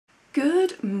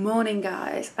Good morning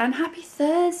guys and happy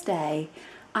Thursday.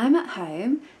 I'm at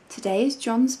home. Today is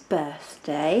John's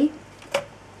birthday.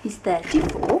 He's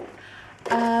 34.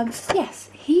 Yes,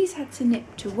 he's had to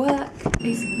nip to work.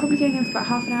 He's probably going in for about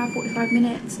half an hour, 45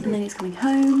 minutes, and then he's coming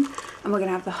home and we're going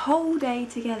to have the whole day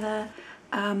together.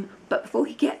 But before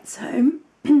he gets home,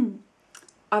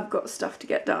 I've got stuff to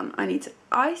get done. I need to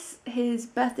ice his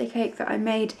birthday cake that I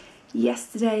made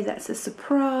yesterday. That's a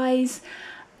surprise.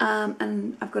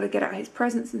 And I've got to get out his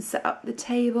presents and set up the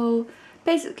table.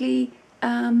 Basically,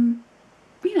 you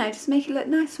know, just make it look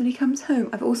nice when he comes home.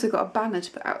 I've also got a banner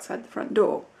to put outside the front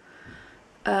door.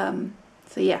 So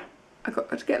yeah, I've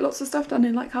got to get lots of stuff done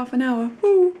in like half an hour.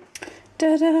 Ooh.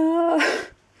 Ta-da!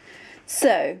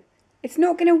 So, it's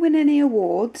not going to win any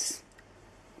awards,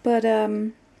 but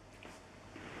it's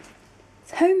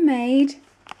homemade,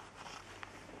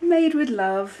 made with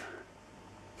love.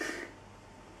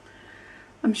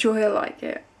 I'm sure he'll like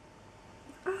it.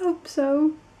 I hope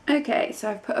so. Okay,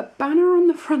 so I've put a banner on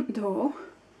the front door,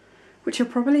 which you'll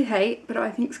probably hate, but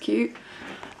I think's cute.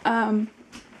 I've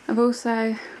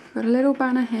also got a little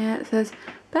banner here that says,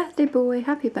 "Birthday boy,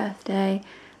 happy birthday."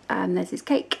 And there's his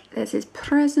cake, there's his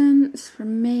presents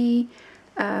from me.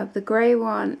 The grey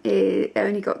one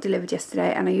only got delivered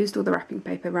yesterday, and I used all the wrapping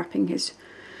paper wrapping his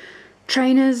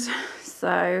trainers,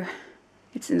 so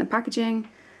it's in the packaging.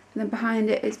 And then behind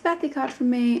it is a birthday card from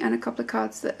me and a couple of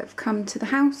cards that have come to the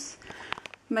house.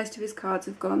 Most of his cards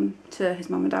have gone to his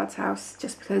mum and dad's house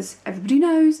just because everybody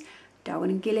knows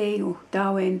Darwin Gilly, or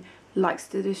Darwin, likes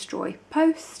to destroy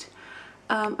post.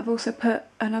 I've also put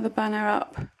another banner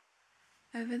up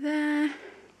over there.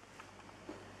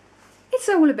 It's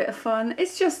all a bit of fun.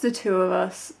 It's just the two of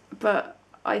us, but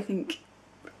I think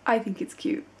it's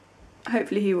cute.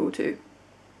 Hopefully he will too.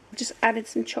 I've just added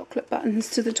some chocolate buttons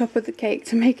to the top of the cake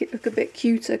to make it look a bit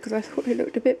cuter because I thought it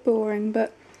looked a bit boring,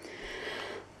 but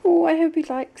oh, I hope he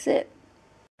likes it.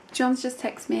 John's just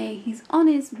texted me. He's on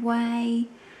his way.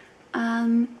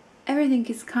 Everything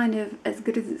is kind of as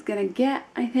good as it's gonna get,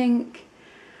 I think.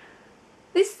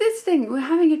 This thing, we're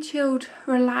having a chilled,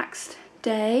 relaxed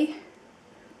day,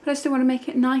 but I still want to make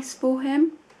it nice for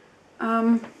him.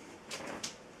 Oh,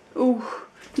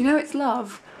 you know it's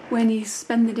love when you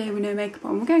spend the day with no makeup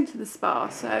on. We're going to the spa,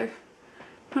 so I'm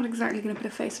not exactly going to put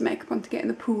a face of makeup on to get in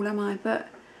the pool, am I? But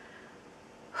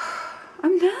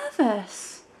I'm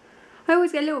nervous. I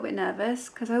always get a little bit nervous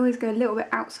because I always go a little bit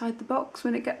outside the box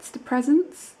when it gets to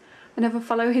presents. I never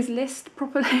follow his list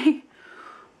properly.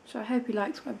 So I hope he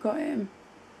likes what I've got him.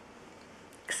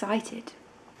 Excited.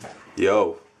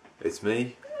 Yo, it's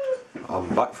me.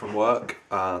 I'm back from work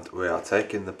and we are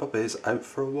taking the puppies out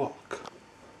for a walk.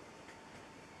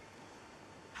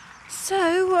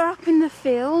 So we're up in the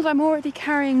field. I'm already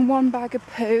carrying one bag of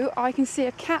poo. I can see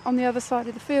a cat on the other side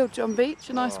of the field, John Beach,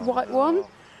 a nice white one.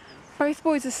 Both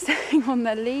boys are staying on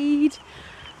their lead.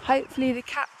 Hopefully the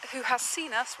cat who has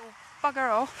seen us will bugger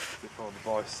off Before the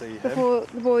boys see him. Before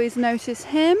the boys notice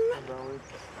him.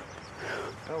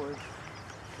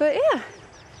 But yeah,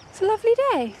 it's a lovely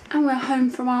day. And we're home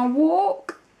from our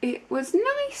walk. It was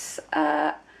nice.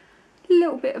 A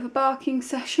little bit of a barking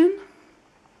session.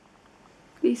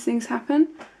 These things happen,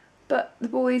 but the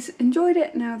boys enjoyed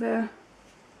it. Now they're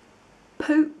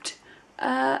pooped.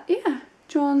 Yeah,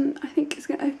 John, I think, is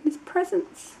going to open his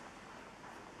presents.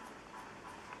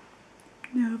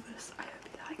 Nervous. I hope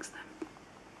he likes them.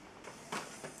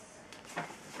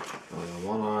 Oh, the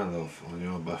one I love on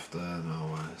your birthday,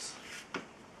 no worries.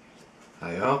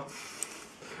 Hey up.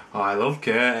 Oh, I love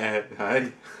Katy.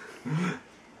 Hey.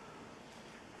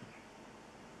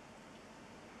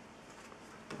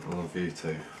 I love you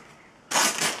too.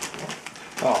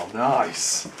 Oh,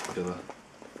 nice. Look at that.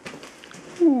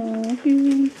 Oh,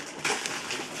 Huey.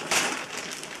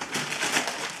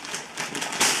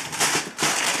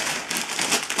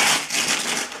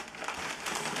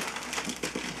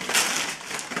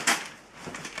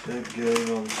 Big gay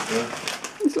monster.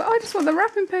 It's like, I just want the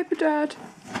wrapping paper, Dad.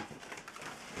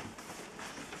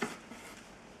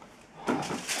 Oh,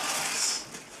 nice.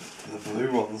 The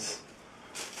blue ones.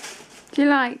 Do you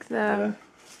like them?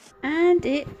 Yeah. And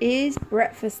it is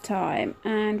breakfast time,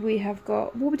 and we have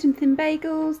got Warburton thin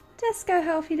bagels, Tesco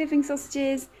healthy living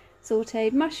sausages,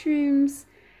 sautéed mushrooms,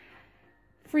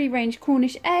 free range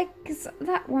Cornish eggs.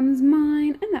 That one's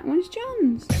mine and that one's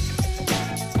John's.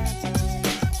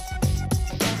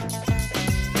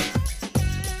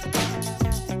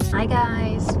 Hi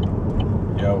guys.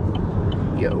 Yo.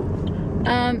 Yo.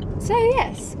 So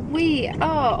yes, we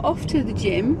are off to the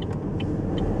gym.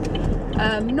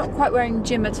 Not quite wearing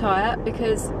gym attire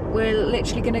because we're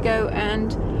literally going to go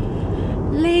and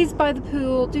laze by the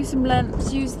pool, do some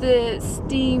lengths, use the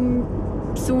steam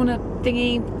sauna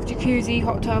thingy, jacuzzi,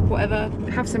 hot tub, whatever,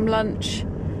 have some lunch,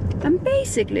 and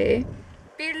basically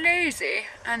be lazy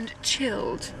and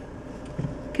chilled.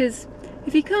 Because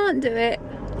if you can't do it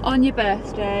on your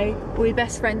birthday or your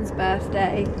best friend's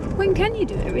birthday, when can you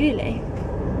do it really?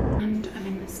 And I'm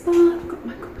in the spa, I've got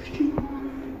my costume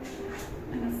on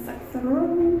and a sexy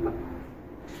robe,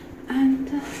 and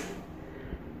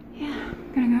yeah,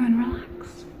 I'm gonna go and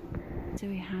relax. So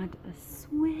we had a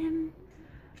swim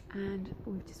and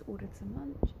we've just ordered some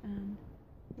lunch and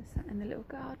we're sat in the little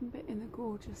garden bit in the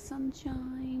gorgeous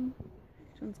sunshine.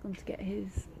 John's gone to get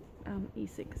his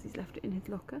e-cig because he's left it in his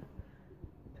locker.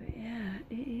 But yeah,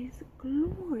 it is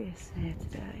glorious here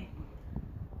today.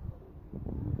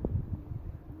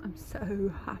 I'm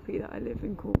so happy that I live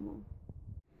in Cornwall.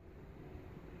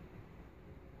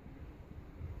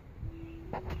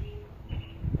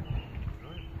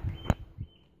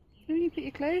 When you put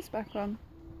your clothes back on?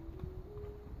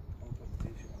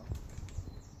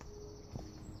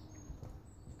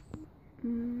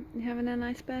 You having a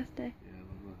nice birthday? Yeah, I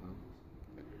love my hands.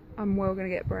 I'm well gonna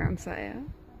get brown sat.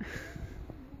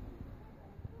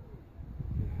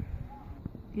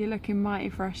 You're looking mighty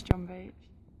fresh, John Beach.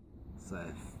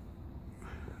 Safe.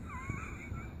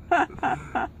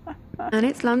 And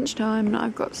it's lunchtime and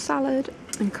I've got salad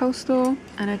and coleslaw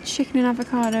and a chicken and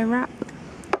avocado wrap.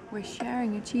 We're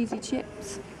sharing a cheesy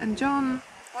chips. And John,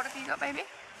 what have you got, baby?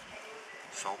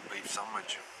 Salt beef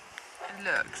sandwich. It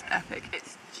looks epic.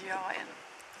 It's giant.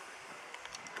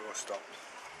 Doorstop.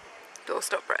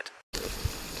 Doorstop bread.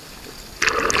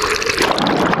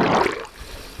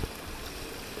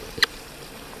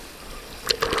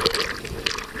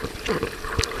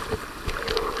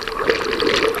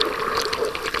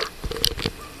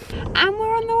 And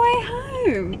we're on the way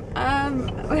home.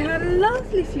 We had a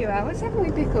lovely few hours, haven't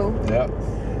we, Pickle? Yep.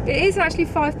 It is actually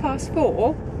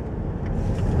 4:05,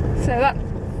 so that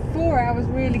 4 hours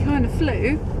really kind of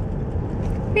flew.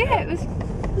 But yeah, it was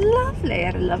lovely. I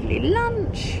had a lovely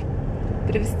lunch,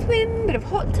 bit of a swim, bit of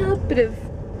hot tub, bit of,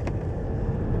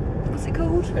 what's it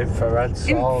called? Infrared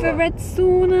sauna. Infrared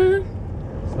sauna.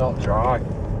 It's not dry.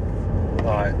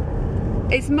 Like,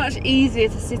 It's much easier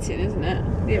to sit in, isn't it?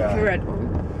 The infrared one.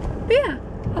 But yeah,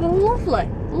 had a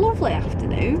lovely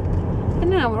afternoon. And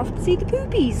now we're off to see the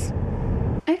poopies.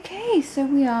 Okay, so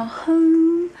we are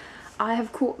home. I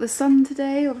have caught the sun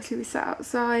today. Obviously we sat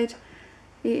outside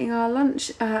eating our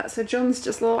lunch. So John's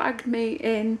just lagged me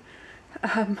in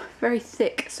very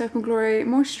thick Soap and Glory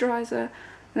moisturiser,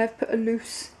 and I've put a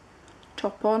loose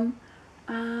top on.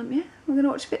 Yeah, we're gonna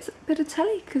watch a bit of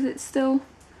telly because it's still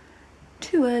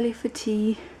too early for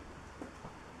tea.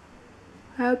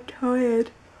 I'm tired.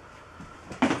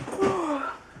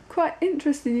 Oh, quite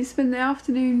interesting. You spend the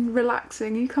afternoon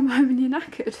relaxing, you come home and you're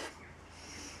knackered.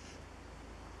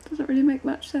 Doesn't really make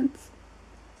much sense.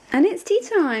 And it's tea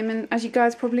time, and as you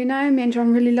guys probably know, me and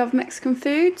John really love Mexican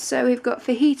food. So we've got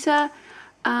fajita,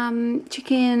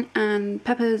 chicken and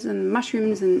peppers and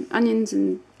mushrooms and onions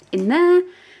and in there.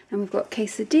 And we've got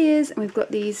quesadillas, and we've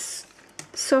got these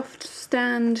soft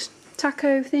stand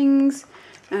taco things.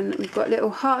 And we've got little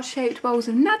heart-shaped bowls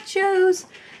of nachos,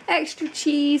 extra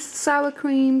cheese, sour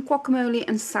cream, guacamole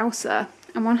and salsa.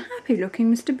 And one happy looking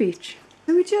Mr. Beach.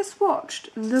 And we just watched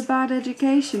the Bad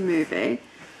Education movie,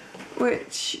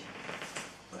 which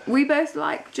we both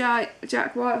like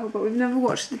Jack Whitehall, but we've never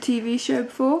watched the TV show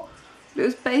before. It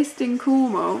was based in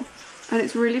Cornwall, and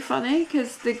it's really funny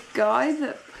because the guy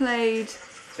that played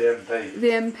the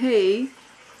MP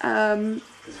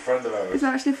he's a friend of ours. is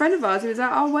actually a friend of ours. He was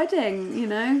at our wedding, you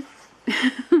know.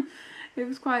 It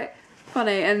was quite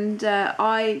funny, and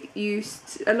I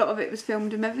used, a lot of it was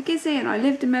filmed in Mevagissey, and I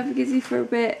lived in Mevagissey for a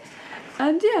bit,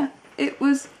 and yeah, it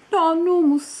was not a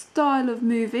normal style of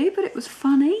movie, but it was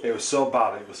funny. It was so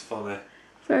bad, it was funny.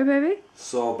 Sorry, baby?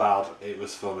 So bad, it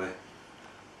was funny.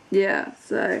 Yeah,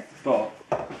 so. But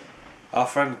our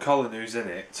friend Colin, who's in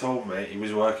it, told me he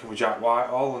was working with Jack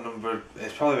Whitehall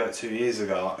it's probably about 2 years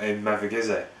ago in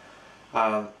Mevagissey.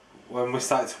 And when we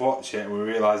started to watch it and we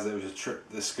realised that it was a trip,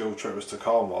 the school trip was to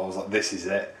Cornwall, I was like, this is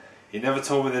it. He never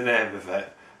told me the name of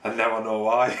it, and now I know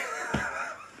why.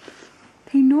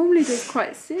 He normally does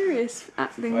quite serious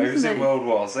acting, Well, he was in World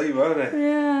War Z, weren't he?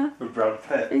 Yeah. With Brad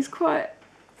Pitt. He's quite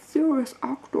serious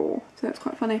actor, so it's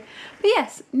quite funny. But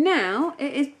yes, now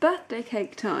it is birthday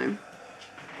cake time.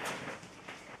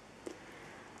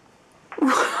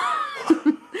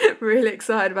 Really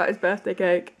excited about his birthday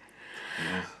cake.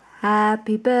 Yeah.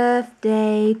 Happy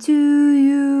birthday to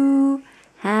you.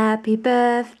 Happy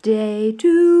birthday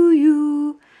to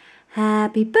you.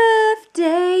 Happy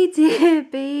birthday, dear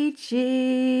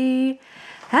Beachy.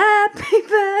 Happy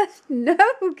birthday. No,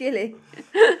 Gilly.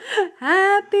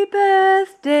 Happy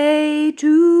birthday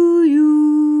to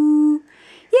you.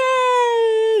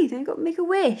 Yay! Then you've got to make a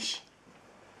wish.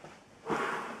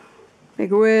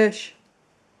 Make a wish.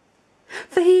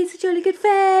 For he's a jolly good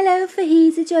fellow, for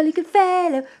he's a jolly good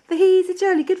fellow, for he's a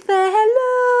jolly good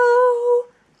fellow,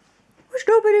 which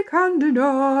nobody can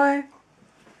deny.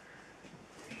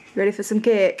 Ready for some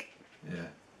cake? Yeah.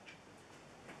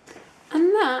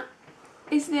 And that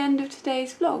is the end of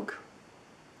today's vlog.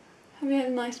 Have you had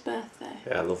a nice birthday?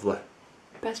 Yeah, lovely.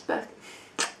 Best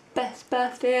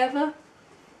birthday ever?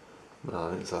 No,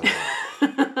 I didn't say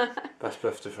that. Best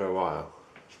birthday for a while.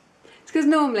 It's because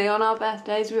normally on our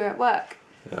birthdays we're at work.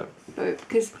 Yeah. But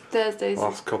because Thursdays... The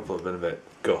last couple have been a bit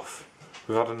guff.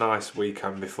 We've had a nice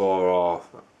weekend before or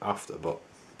after, but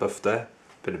birthday,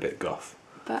 been a bit guff.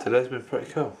 But today's been pretty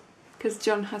cool. Because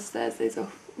John has Thursdays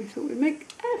off, we thought we'd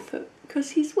make effort,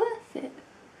 because he's worth it.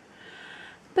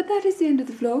 But that is the end of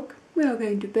the vlog. We are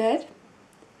going to bed.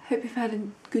 Hope you've had a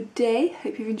good day.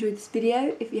 Hope you've enjoyed this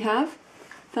video. If you have,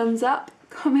 thumbs up,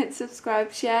 comment,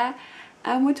 subscribe, share,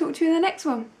 and we'll talk to you in the next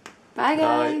one. Bye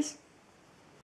guys. Bye.